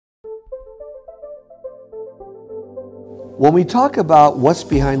When we talk about what's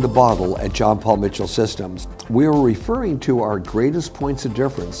behind the bottle at John Paul Mitchell Systems, we are referring to our greatest points of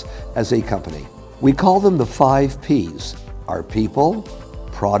difference as a company. We call them the 5 Ps, our people,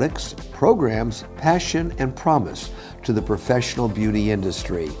 products, programs, passion, and promise to the professional beauty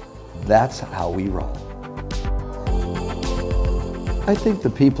industry. That's how we roll. I think the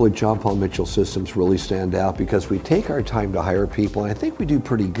people at John Paul Mitchell Systems really stand out because we take our time to hire people, and I think we do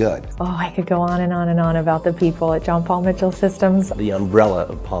pretty good. Oh, I could go on and on and on about the people at John Paul Mitchell Systems. The umbrella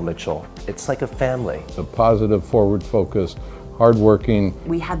of Paul Mitchell, it's like a family. A positive, forward-focused, hardworking.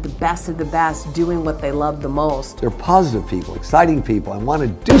 We had the best of the best doing what they love the most. They're positive people, exciting people, and want to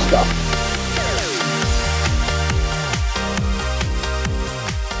do stuff.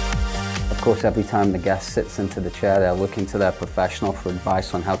 Of course, every time the guest sits into the chair, they're looking to their professional for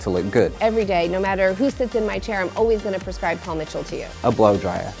advice on how to look good. Every day, no matter who sits in my chair, I'm always going to prescribe Paul Mitchell to you. A blow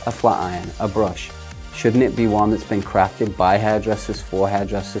dryer, a flat iron, a brush. Shouldn't it be one that's been crafted by hairdressers for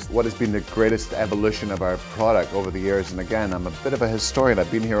hairdressers? What has been the greatest evolution of our product over the years, and again, I'm a bit of a historian, I've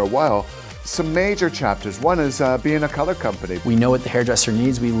been here a while, some major chapters. One is being a color company. We know what the hairdresser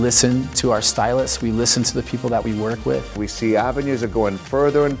needs. We listen to our stylists. We listen to the people that we work with. We see avenues are going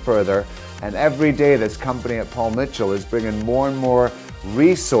further and further, and every day this company at Paul Mitchell is bringing more and more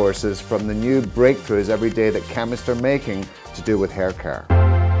resources from the new breakthroughs every day that chemists are making to do with hair care.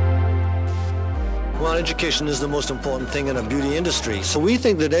 Well, education is the most important thing in a beauty industry. So we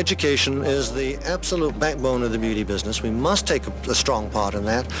think that education is the absolute backbone of the beauty business. We must take a strong part in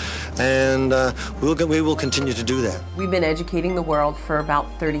that, and we will continue to do that. We've been educating the world for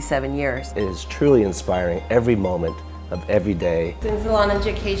about 37 years. It is truly inspiring every moment of every day. Salon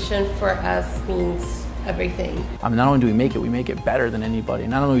education for us means everything. Not only do we make it better than anybody.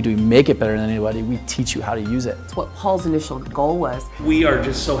 Not only do we make it better than anybody, we teach you how to use it. It's what Paul's initial goal was. We are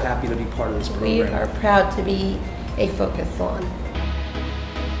just so happy to be part of this program. We are proud to be a focus salon.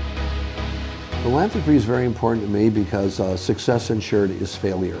 Philanthropy is very important to me because success insured is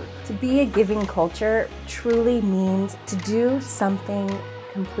failure. To be a giving culture truly means to do something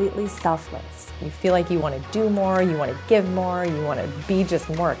completely selfless. You feel like you want to do more, you want to give more, you want to be just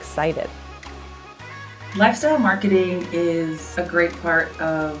more excited. Lifestyle marketing is a great part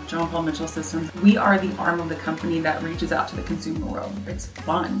of John Paul Mitchell Systems. We are the arm of the company that reaches out to the consumer world. It's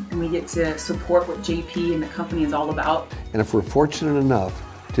fun, and we get to support what JP and the company is all about. And if we're fortunate enough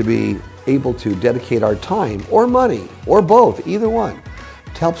to be able to dedicate our time or money or both, either one,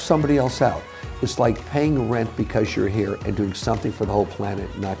 to help somebody else out, it's like paying rent because you're here and doing something for the whole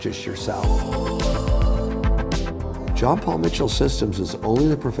planet, not just yourself. John Paul Mitchell Systems is only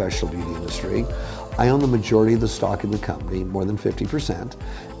the professional beauty industry. I own the majority of the stock in the company, more than 50%,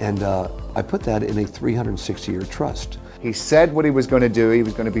 and I put that in a 360-year trust. He said what he was going to do. He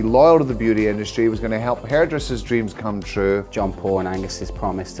was going to be loyal to the beauty industry. He was going to help hairdressers' dreams come true. John Paul and Angus's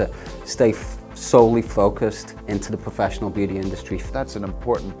promise to stay solely focused into the professional beauty industry. That's an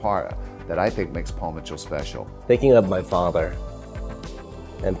important part that I think makes Paul Mitchell special. Thinking of my father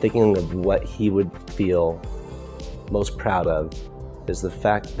and thinking of what he would feel most proud of is the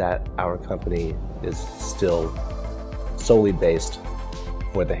fact that our company is still solely based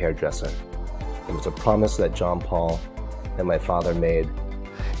for the hairdresser. It was a promise that John Paul and my father made.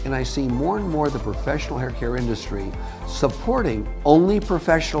 And I see more and more the professional hair care industry supporting only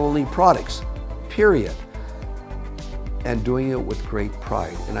professional products, period, and doing it with great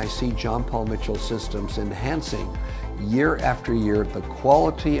pride. And I see John Paul Mitchell Systems enhancing year after year the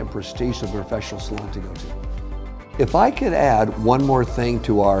quality and prestige of the professional salon to go to. If I could add one more thing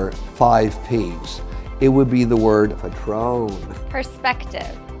to our 5 Ps, it would be the word Patron.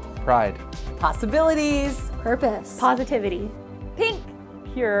 Perspective. Pride. Possibilities. Purpose. Positivity. Pink.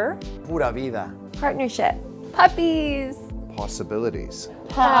 Pure. Pura vida. Partnership. Puppies. Possibilities.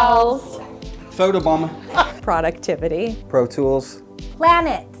 Pals. Photobomb. Productivity. Pro Tools.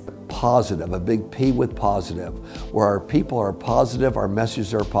 Planet. Positive, a big P with positive, where our people are positive, our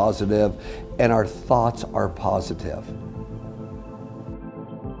messages are positive, and our thoughts are positive.